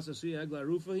Yishalayim Basasuya Egla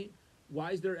Rufa.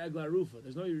 Why is there Egla Rufa?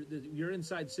 You're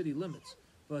inside city limits.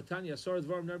 There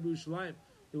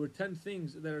were 10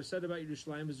 things that are said about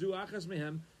Yerushalayim. Zu achas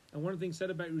mehem, and one of the things said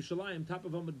about Yerushalayim, top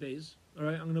of Amud Beis. All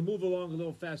right, I'm going to move along a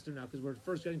little faster now because we're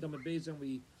first getting to Amud Beis, and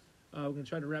we're going to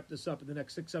try to wrap this up in the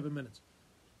next 6-7 minutes.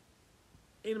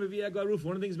 One of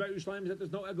the things about Yerushalayim is that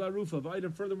there's no egla rufa.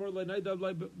 And furthermore, by an egla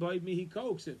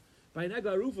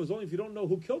rufa is only if you don't know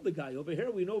who killed the guy. Over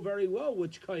here, we know very well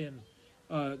which kayan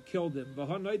killed him.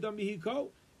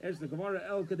 As the Gemara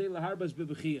El Kadei Laharbas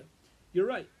Bibechia. You're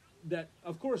right that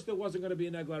of course there wasn't going to be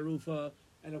an egla rufa,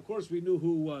 and of course we knew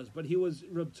who was, but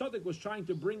Reb Tzadok was trying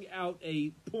to bring out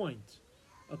a point,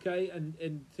 okay,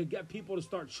 and to get people to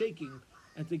start shaking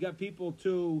and to get people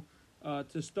to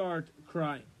start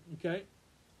crying, okay.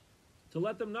 To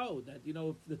let them know that,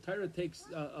 if the Torah takes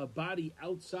a body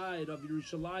outside of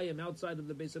Yerushalayim, outside of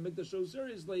the Beis HaMikdash so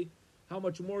seriously, how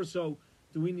much more so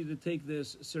do we need to take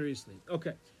this seriously?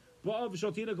 Okay. The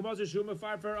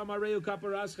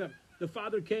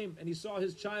father came and he saw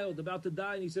his child about to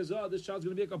die, and he says, "Oh, this child's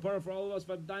going to be a kapara for all of us.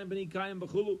 My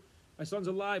son's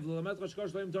alive." We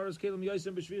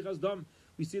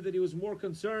see that he was more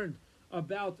concerned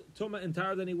about Tumah and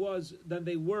Tar than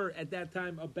they were at that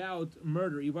time about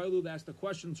murder. Yivailud asked the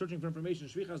question, searching for information.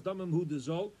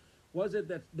 Was it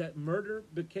that murder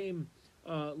became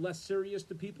less serious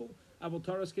to people? But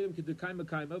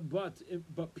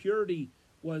purity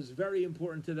was very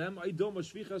important to them.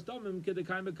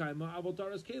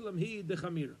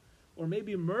 Or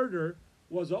maybe murder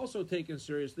was also taken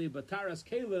seriously, but Taras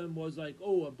Kalim was like,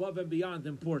 above and beyond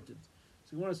important.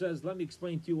 So Gemara says, let me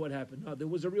explain to you what happened. Now, there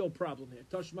was a real problem here.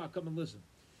 Tashma, come and listen.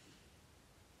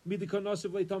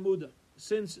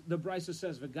 Since the Brisa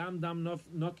says, V'gam dam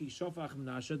naki shofach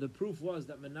Menashe, the proof was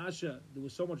that Menashe, there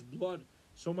was so much blood,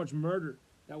 so much murder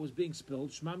that was being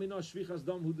spilled.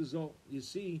 You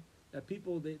see that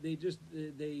people, they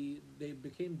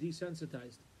became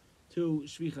desensitized to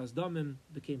shvichas damim,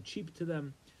 became cheap to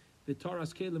them.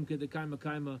 V'taras kelim kedekaima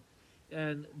kaima,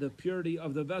 and the purity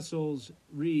of the vessels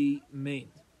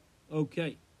remained.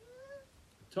 Okay.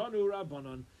 Tanu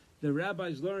Rabbanon, the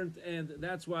rabbis learned, and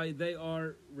that's why they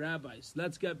are rabbis.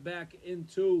 Let's get back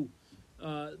into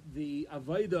the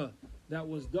Avaida that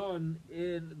was done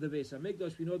in the Beis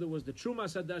HaMikdash. We know there was the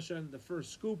Trumas Hadashan, the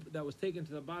first scoop that was taken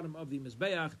to the bottom of the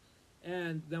Mizbeach,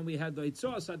 and then we had the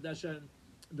Itzoas Hadashan,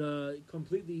 the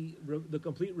complete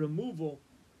removal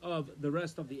of the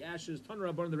rest of the ashes. Tanu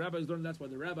Rabbanon, the rabbis learned, that's why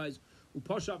the rabbis,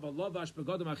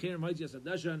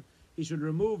 he should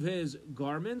remove his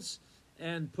garments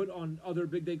and put on other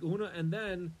big day kahuna, and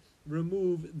then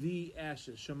remove the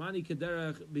ashes. Shamani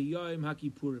kederach b'yoyim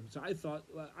hakipurim. So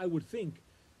I would think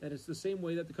that it's the same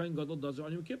way that the Kohen Gadol does it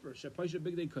on Yom Kippur. Shepaisha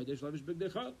big day kodesh, lavish big day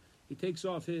chal. He takes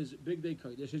off his big day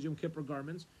kodesh, his Yom Kippur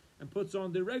garments, and puts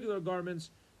on the regular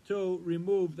garments to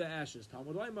remove the ashes.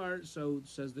 Talmud Laimar, so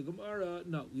says the Gemara,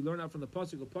 no, we learn out from the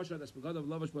pasuk of Pasha, that's Begadav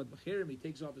Lavash Bad Machirim, he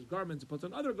takes off his garments and puts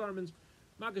on other garments.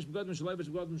 Makish Begadim Shalavish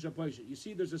Begadim Shapaisha. You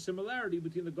see there's a similarity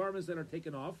between the garments that are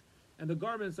taken off and the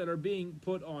garments that are being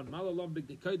put on. Malalam Big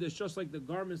Dekaidish, just like the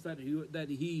garments that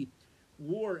he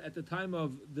wore at the time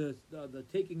of the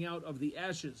taking out of the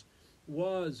ashes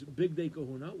was Big Day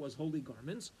Kahuna, was holy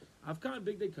garments. Afkan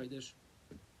Big Day Kaidish.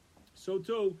 So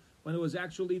too, when it was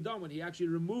actually done, when he actually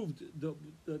removed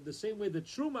the same way the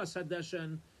Trumas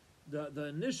Hadeshen, the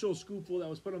initial scoopful that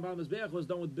was put on Baal Mizbeach was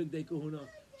done with Big Day Kahuna,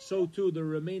 so too the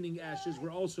remaining ashes were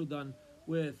also done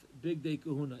with Big Day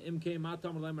Kahuna. Imke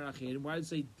Matam Lemarachirim. Why did it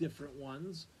say different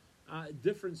ones?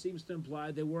 Different seems to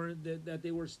imply they weren't that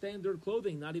they were standard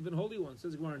clothing, not even holy ones.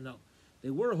 Says Gemara, no,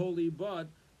 they were holy, but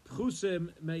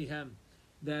Pchusim Mehem,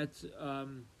 that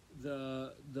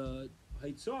the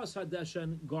Haitzos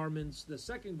Hadeshen garments, the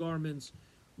second garments,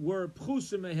 were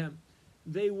Pchusim Mehem.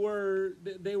 They were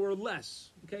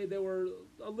less. Okay, they were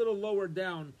a little lower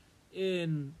down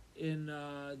in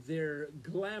their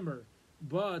glamour,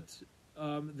 but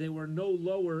they were no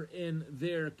lower in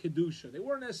their kedusha. They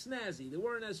weren't as snazzy, they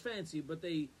weren't as fancy, but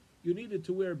you needed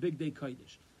to wear Big Day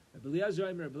Kodesh. Rabbi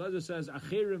Eliezer says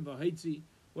acherim v'haitzi.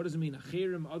 What does it mean?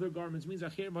 Acherim, other garments, means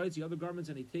acherim v'haitzi, other garments,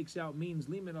 and he takes out means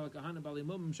limen al kahana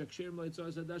balimum shaksherim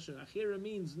loitzos hadashan. Acherim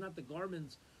means not the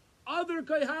garments, other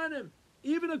kaihanim.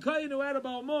 Even a kain who had a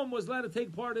balmum was allowed to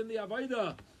take part in the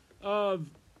avodah of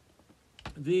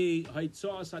the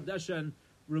haitzos hadashan,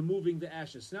 removing the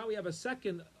ashes. Now we have a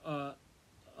second avodah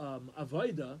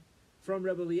from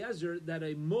Rebbe Eliezer that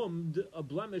a mummed, a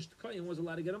blemished kohen was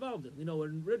allowed to get involved in.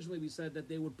 Originally we said that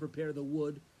they would prepare the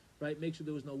wood, right? Make sure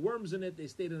there was no worms in it. They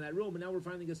stayed in that room, and now we're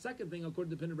finding a second thing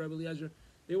according to Pin of Rebbe Eliezer.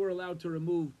 They were allowed to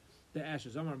remove the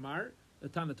ashes. Amar Mar, the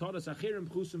Tana taught us achirim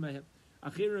pchusim mehem.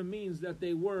 Achirim means that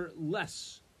they were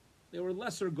less. They were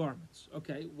lesser garments.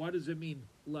 Okay, what does it mean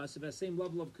less? If that same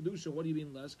level of kedusha, what do you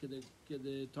mean less? Could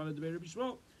the Tana Debei Rabbi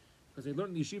Shmuel? Because they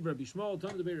learned in the Yeshiva Rabbi Shmuel,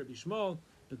 Tana Debei Rabbi Shmuel,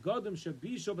 the Godim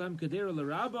Shabishal B'hem Kedera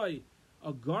L'Rabbi,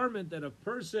 a garment that a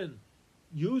person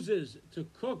uses to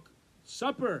cook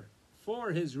supper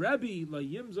for his Rebbe, la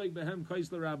yimzeg behem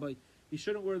kais rabbi. He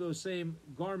shouldn't wear those same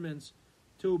garments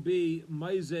to be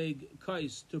maizeg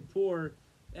kais, to pour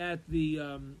at the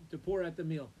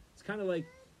meal. It's kind of like,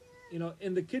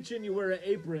 in the kitchen you wear an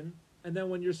apron, and then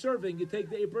when you're serving, you take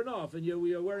the apron off, and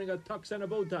you're wearing a tux and a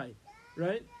bow tie,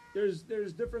 right? There's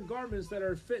different garments that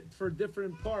are fit for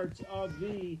different parts of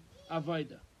the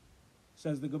avodah.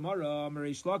 Says the Gemara,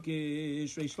 Reish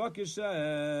Lakish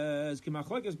says, "Ki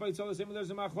machlekes baitzol the same.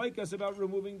 There's a machlekes about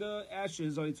removing the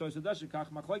ashes. There's also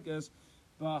machlekes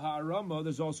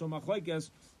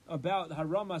about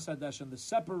harama sadashan, the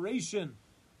separation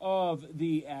of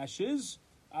the ashes."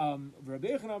 Rabbi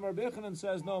Yechanan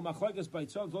says, no, machlekes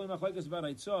baitzol. It's only machlekes about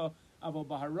aitzah, avo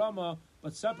baharama,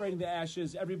 but separating the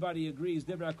ashes, everybody agrees.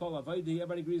 Dibra kol avodah.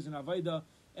 Everybody agrees in avodah,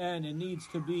 and it needs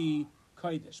to be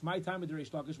Kodesh. My time with the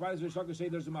Reish Lakish. Why does Reish Lakish say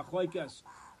there's a machlekes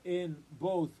in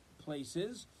both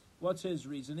places? What's his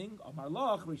reasoning? Amar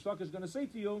Lach, Reish Lakish is going to say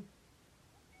to you,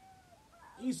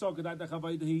 if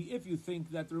you think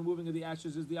that the removing of the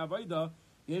ashes is the avodah,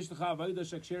 you're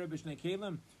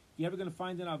ever going to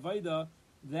find an avodah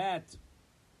that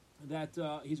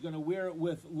he's going to wear it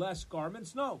with less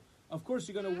garments? No. Of course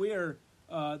you're going to wear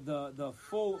the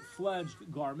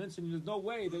full-fledged garments, and there's no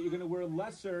way that you're going to wear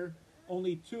lesser.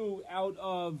 Only two out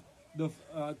of the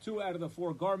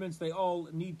 4 garments, they all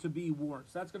need to be worn.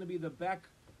 So that's going to be the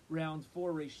background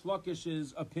for Reish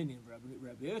Lakish's opinion.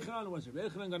 Rabbi Yechanan, what's Rabbi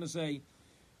Yechanan going to say?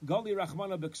 Gali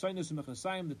Rachmana b'ksainis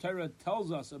u'mechnasayim. The Torah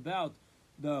tells us about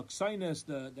the ksainis,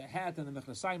 the hat, and the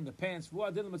mechnasayim, the pants.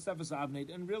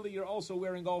 And really, you're also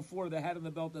wearing all 4, the hat and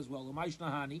the belt as well.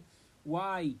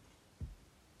 Why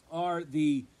are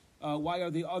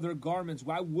the other garments,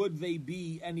 why would they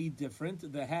be any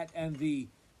different, the hat and the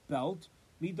belt?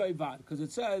 Midai, because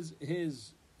it says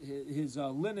his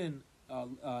linen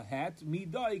hat,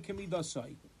 midai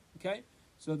kemidasai. Okay?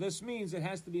 So this means it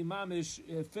has to be mamish,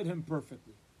 fit him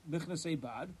perfectly. Bichnasei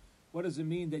bad. What does it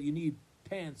mean that you need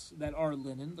pants that are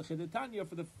linen? The Chidetanya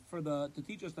to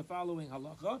teach us the following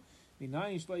halacha.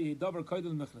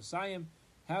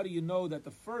 How do you know that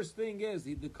the first thing is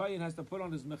the kohen has to put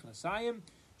on his mechnasayim?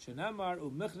 Shenamar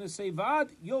u'mechnasei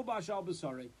vad yilbash al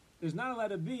b'sarei. There's not allowed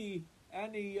to be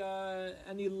any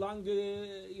long,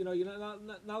 you're not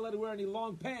allowed to wear any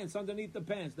long pants underneath the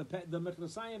pants. The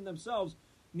mechnasayim themselves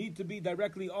need to be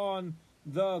directly on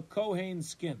the kohen's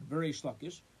skin. Very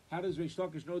Reish. How does Reish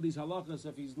Lakish know these halachas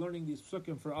if he's learning these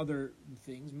psukim for other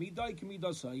things? Midai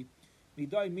k'midasai.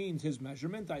 Midai means his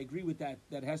measurement. I agree with that.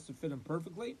 That has to fit him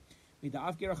perfectly. Midai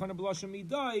afker b'lashem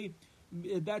midai.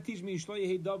 That teaches me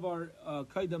shloyeh davar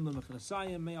kaidam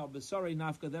lemechnasayim me al b'sarei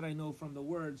nafka. That I know from the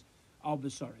words al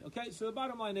b'sarei. Okay, so the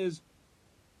bottom line is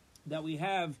that we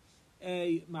have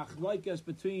a machlokes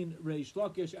between Reish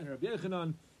Lakish and Rabbi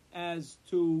Yechanan as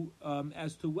to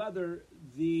whether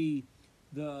the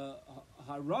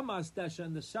haramas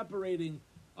deshan, the separating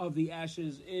of the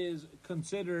ashes, is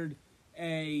considered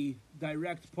a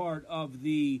direct part of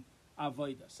the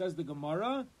avodah. Says the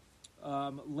Gemara,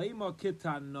 lema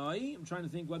kitanoi. I'm trying to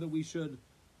think whether we should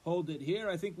hold it here.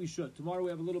 I think we should. Tomorrow we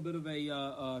have a little bit of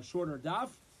a shorter daf,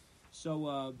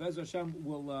 so Bez Hashem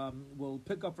will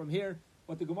pick up from here.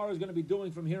 What the Gemara is going to be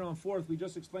doing from here on forth, we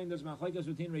just explained there's machlekes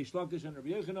between Reish Lakish and Rabbi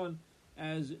Yechanan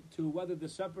as to whether the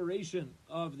separation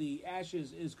of the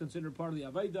ashes is considered part of the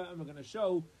avodah, and we're going to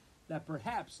show that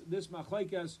perhaps this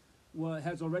machlekes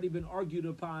has already been argued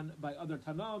upon by other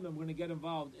Tanam, and we're going to get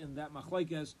involved in that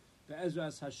machlekes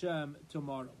be'ezras Hashem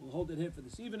tomorrow. We'll hold it here for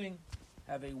this evening.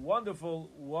 Have a wonderful,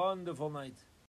 wonderful night.